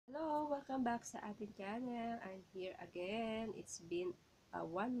Welcome back sa ating channel. I'm here again. It's been 1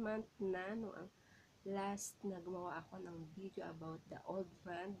 month na no ang last na gumawa ako ng video about the old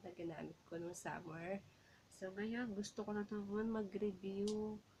brand na ginamit ko noong summer. So ngayon gusto ko na naman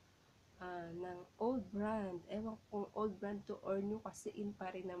mag-review ng old brand. Ewan kung old brand to or new kasi in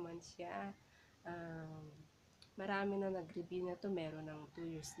pa rin naman siya. Marami na nag-review na to. Meron ng 2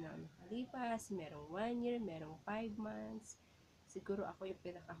 years na nakalipas, merong 1 year, merong 5 months. Siguro ako yung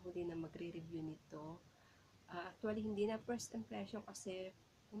pinakahuli na magre-review nito. Actually, hindi na first impression kasi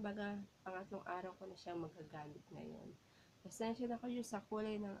kumbaga pangatlong araw ko na siyang magagamit ngayon. Pasensya na kayo sa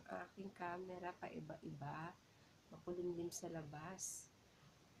kulay ng aking camera, paiba-iba. Makulimlim sa labas.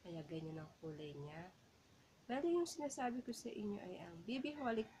 Kaya ganyan ang kulay niya. Pero yung sinasabi ko sa inyo ay ang BB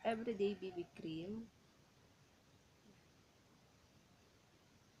HOLIC Everyday BB Cream.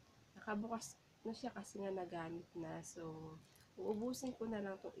 Nakabukas na siya kasi nga nagamit na. So, uubusin ko na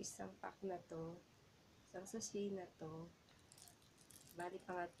lang itong isang pack na to. Isang sachet na to. Bali,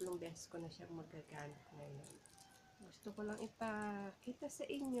 pangatlong beses ko na siyang magagamit ngayon. Gusto ko lang ipakita sa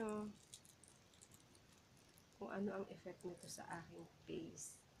inyo kung ano ang effect nito sa aking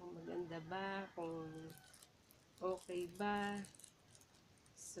face. Kung maganda ba, kung okay ba.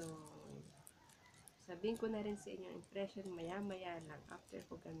 So, sabihin ko na rin sa inyo impression maya-maya lang after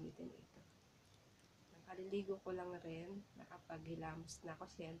ko gamitin ito. Nakaliligo ko lang rin. Nakapaghilamos na ako,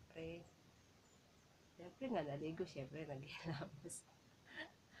 syempre. Syempre nga, naligo, syempre, naghilamos.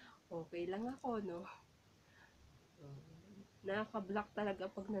 Okay lang ako, no? Nakaka-block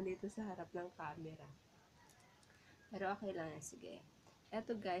talaga pag nandito sa harap ng camera. Pero okay lang yan, sige.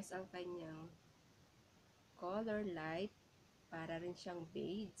 Eto guys, ang kanyang color light. Para rin siyang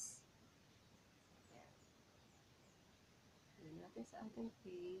beads. Yan natin sa ating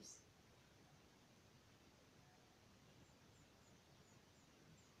face.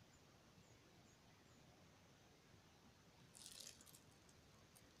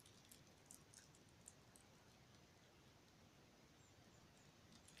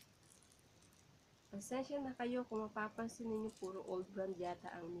 Pasensya na kayo kung mapapansin ninyo puro old brand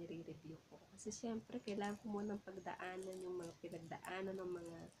yata ang nire-review ko. Kasi syempre, kailangan ko munang pagdaanan yung mga pinagdaanan ng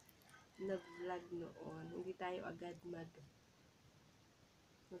mga nag-vlog noon. Hindi tayo agad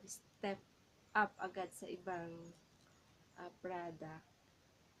mag-step up agad sa ibang product.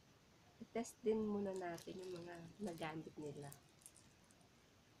 I-test din muna natin yung mga nagamit nila.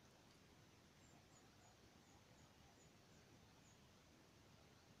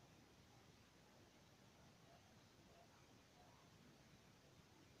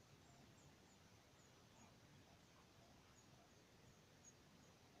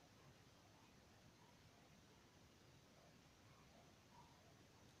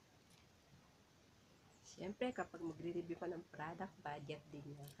 Siyempre, kapag magre-review ka ng product, budget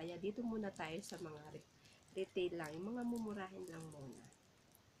din yan. Kaya dito muna tayo sa mga retail lang. Yung mga mumurahin lang muna.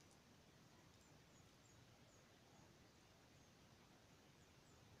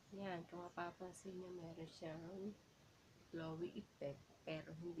 Yan, kung mapapansin nyo, meron siyang glowy effect. Pero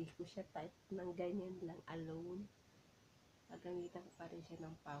hindi ko siya type ng ganyan lang alone. Gagamitan ko pa rin siya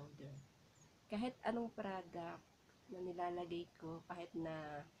ng powder. Kahit anong product na nilalagay ko, kahit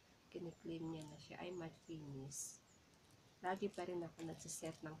na kiniklaim niya na siya ay matte finish, lagi pa rin ako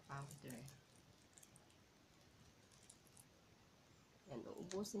nagsiset ng powder. Yan,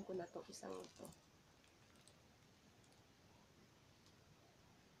 uubusin ko na to isang ito.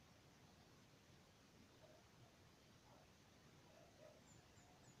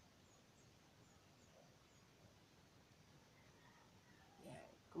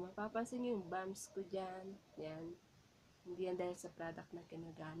 Yan. Kung mapapansin nyo yung bumps ko dyan, yan. Hindi yan dahil sa product na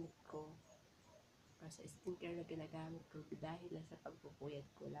ginagamit ko. Sa skincare na ginagamit ko dahil lang sa pagpupuyat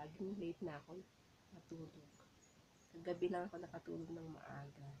ko. Laging late na ako natulog. Kagabi lang ako nakatulog ng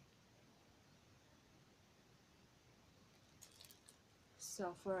maaga.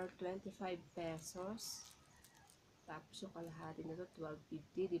 So, for 25 pesos, tapos yung kalahati na to,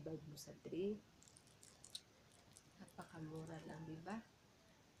 12.50, divide mo sa 3. Napakamura lang, diba?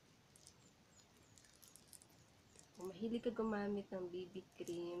 Kung mahilig ka gumamit ng BB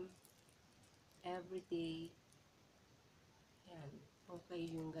cream everyday, yan, okay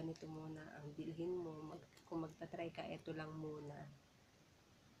yung ganito muna ang bilhin mo. Kung magta-try ka, ito lang muna.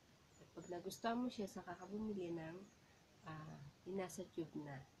 At pag nagustuhan mo siya, saka ka bumili ng nasa tube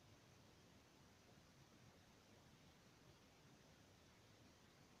na.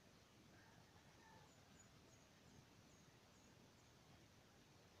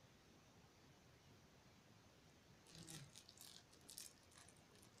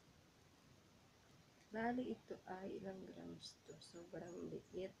 Bali, ito ay ilang grams to. Sobrang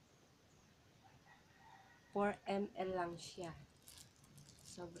liit. 4 ml lang siya.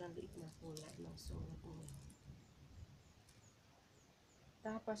 Sobrang liit na pula ng sulat niya.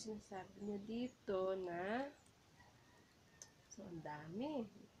 Tapos, sinasabi niya dito na, so, ang dami.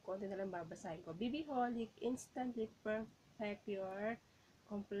 Konti na lang babasahin ko. BB HOLIC instantly perfect your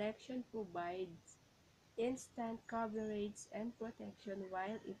complexion, provides instant coverage and protection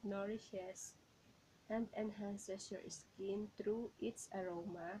while it nourishes and enhances your skin through its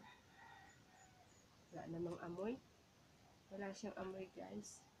aroma. Wala namang amoy. Wala siyang amoy,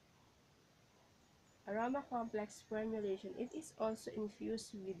 guys. Aroma complex formulation. It is also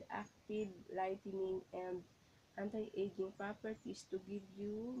infused with active lightening and anti-aging properties to give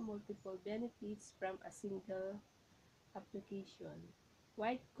you multiple benefits from a single application.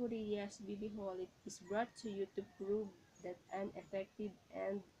 White Korea's BB HOLIC is brought to you to prove that an effective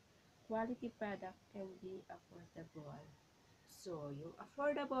and quality product can be affordable. So, yung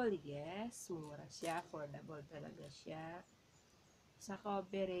affordable, yes, mura siya, affordable talaga siya. Sa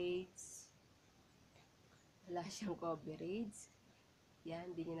coverage, wala siyang coverage.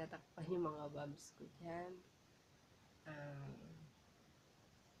 Yan, hindi niya natakpan yung mga bumps ko dyan.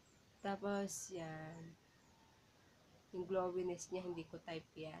 Tapos, yan, yung glowiness niya, hindi ko type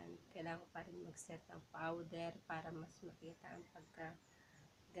yan. Kailangan ko pa rin mag-set ng powder para mas makita ang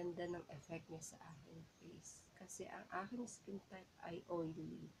pagka-ganda ng effect niya sa aking face. Kasi ang aking skin type ay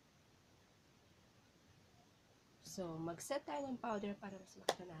oily. So, mag-set tayo ng powder para mas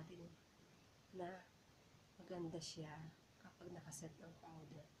makita natin na maganda siya kapag nakaset ng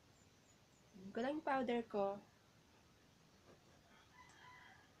powder. Ko lang yung powder ko.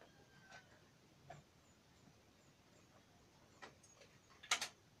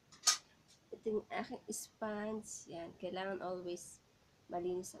 Ito yung aking sponge. Yan. Kailangan always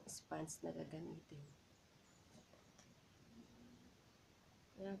malinis ang sponge na gagamitin.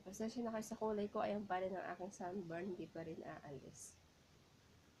 Ayan. Pasensya na kayo sa kulay ko. Ayan pa rin ang aking sunburn. Hindi pa rin aalis.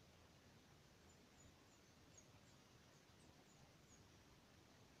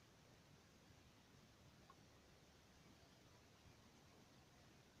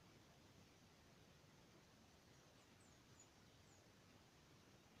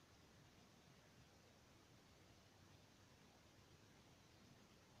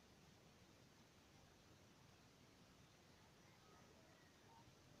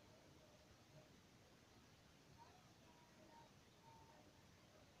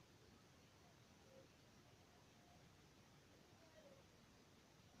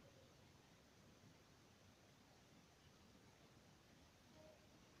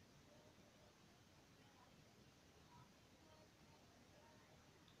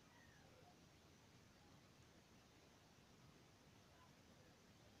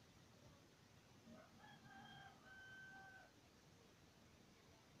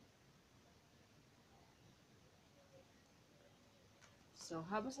 So,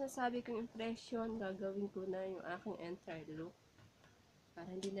 habang sinasabi kong impression, gagawin ko na yung aking entire look. Para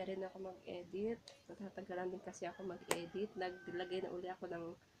hindi na rin ako mag-edit. Natatagalan din kasi ako mag-edit. Naglagay na uli ako ng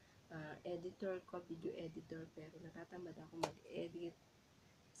editor ko, video editor. Pero natatamad ako mag-edit.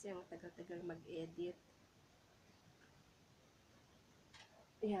 Kasi ang tagal-tagal mag-edit.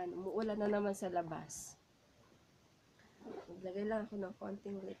 Ayan, umuulan na naman sa labas. Naglagay lang ako ng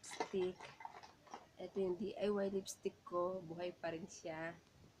konting lipstick. Ito yung DIY lipstick ko. Buhay pa rin siya.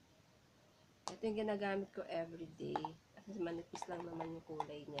 Ito yung ginagamit ko everyday. Kasi manipis lang naman yung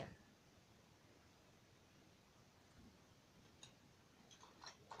kulay niya.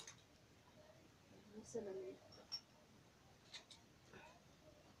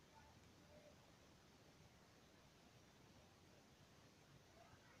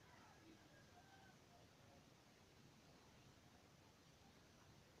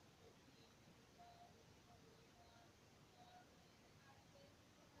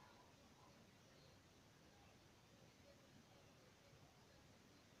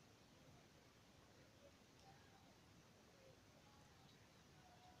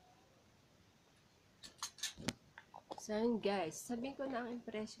 So, yun guys. Sabihin ko na ang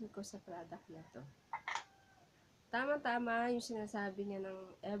impression ko sa product na to. Tama-tama yung sinasabi niya ng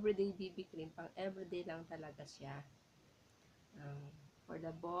everyday BB cream. Pang everyday lang talaga siya. For the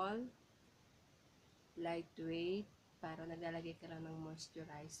ball, lightweight, para naglalagay ka lang ng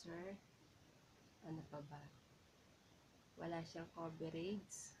moisturizer. Ano pa ba? Wala siyang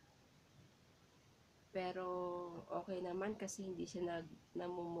coverage. Pero, okay naman kasi hindi siya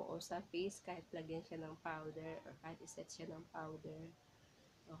namumuo sa face kahit lagyan siya ng powder or kahit iset siya ng powder.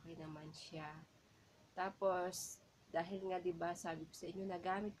 Okay naman siya. Tapos, dahil nga diba sabi ko sa inyo,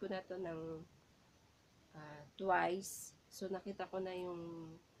 nagamit ko na to ng twice. So, nakita ko na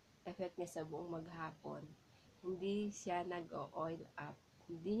yung effect niya sa buong maghapon. Hindi siya nag-oil up.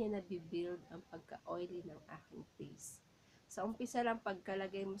 Hindi niya nabibuild ang pagka-oily ng aking face. Sa umpisa lang,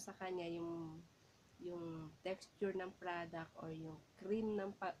 pagkalagay mo sa kanya yung texture ng product or yung cream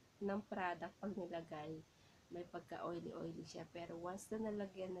ng product pag nilagay, may pagka-oily siya. Pero once na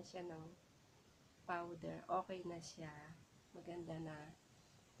nalagyan na siya ng powder, okay na siya. Maganda na.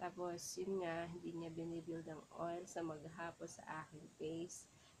 Tapos, yun nga, hindi niya binibuild ang oil sa maghapon sa aking face.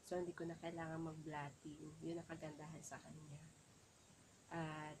 So, hindi ko na kailangan mag-blotting. Yun ang kagandahan sa kanya.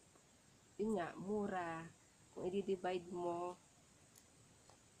 At, yun nga, mura. Kung i-divide mo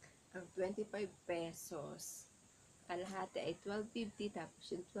ang 25 pesos, kalahati ay 12.50. Tapos,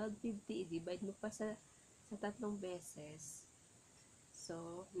 yung 12.50, i-divide mo pa sa tatlong beses.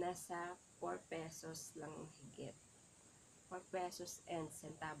 So, nasa 4 pesos lang higit. 4 pesos and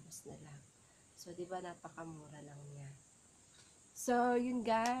centavos na lang. So, di ba napakamura lang niya. So, yun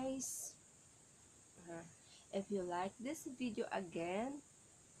guys. If you like this video again,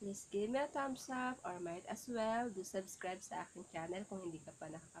 please give me a thumbs up or might as well do subscribe sa aking channel kung hindi ka pa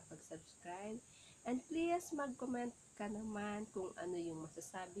nakakapag-subscribe. And please mag-comment ka naman kung ano yung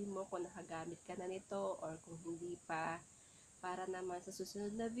masasabi mo, kung nakagamit ka na nito or kung hindi pa. Para naman sa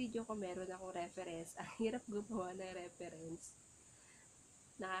susunod na video ko, meron akong reference. Ang hirap gumawa ng reference.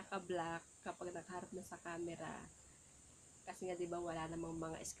 Nakaka-block kapag nakaharap na sa camera. Kasi nga diba wala namang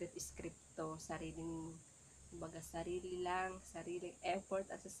mga script to. Sariling effort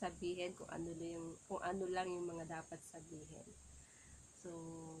at sasabihin kung ano lang yung mga dapat sabihin. So,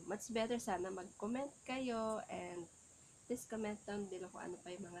 much better sana mag-comment kayo and please comment down below kung ano pa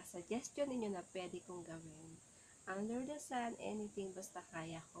yung mga suggestion ninyo na pwede kong gawin. Under the sun, anything basta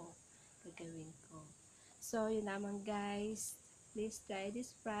kaya ko, gagawin ko. So, yun lamang guys. Please try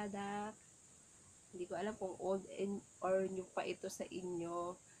this product. Hindi ko alam kung old or new pa ito sa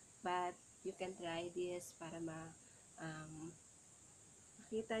inyo. But, you can try this para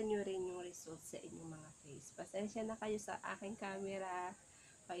makita nyo rin yung results sa inyong mga face. Pasensya na kayo sa aking camera.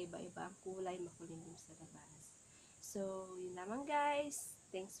 Paiba-iba ang kulay, makulimlim sa labas. So, yun lamang guys.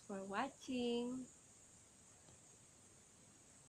 Thanks for watching.